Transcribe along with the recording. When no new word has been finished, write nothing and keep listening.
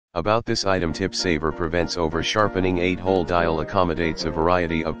About this item: tip saver, prevents over sharpening, 8-hole dial, accommodates a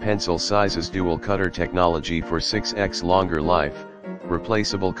variety of pencil sizes, dual cutter technology for 6x longer life,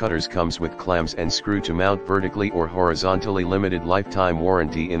 replaceable cutters, comes with clamps and screw to mount vertically or horizontally, limited lifetime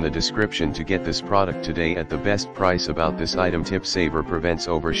warranty in the description to get this product today at the best price. About this item: tip saver, prevents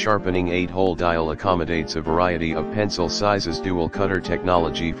over sharpening, 8-hole dial, accommodates a variety of pencil sizes, dual cutter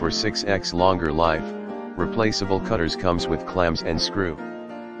technology for 6x longer life, replaceable cutters, comes with clamps and screw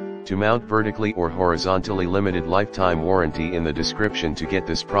to mount vertically or horizontally, limited lifetime warranty in the description to get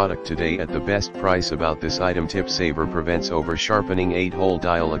this product today at the best price. About this item: tip saver, prevents over sharpening, 8-hole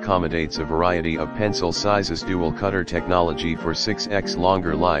dial, accommodates a variety of pencil sizes, dual cutter technology for 6x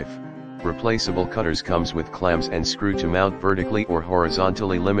longer life, replaceable cutters, comes with clamps and screw to mount vertically or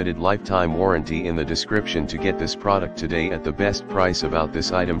horizontally, limited lifetime warranty in the description to get this product today at the best price. About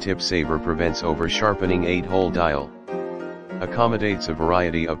this item: tip saver, prevents over sharpening, 8-hole dial, accommodates a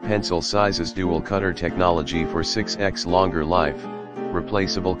variety of pencil sizes, dual cutter technology for 6x longer life,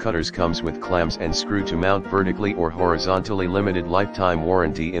 replaceable cutters, comes with clamps and screw to mount vertically or horizontally, limited lifetime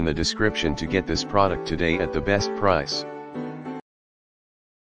warranty in the description to get this product today at the best price.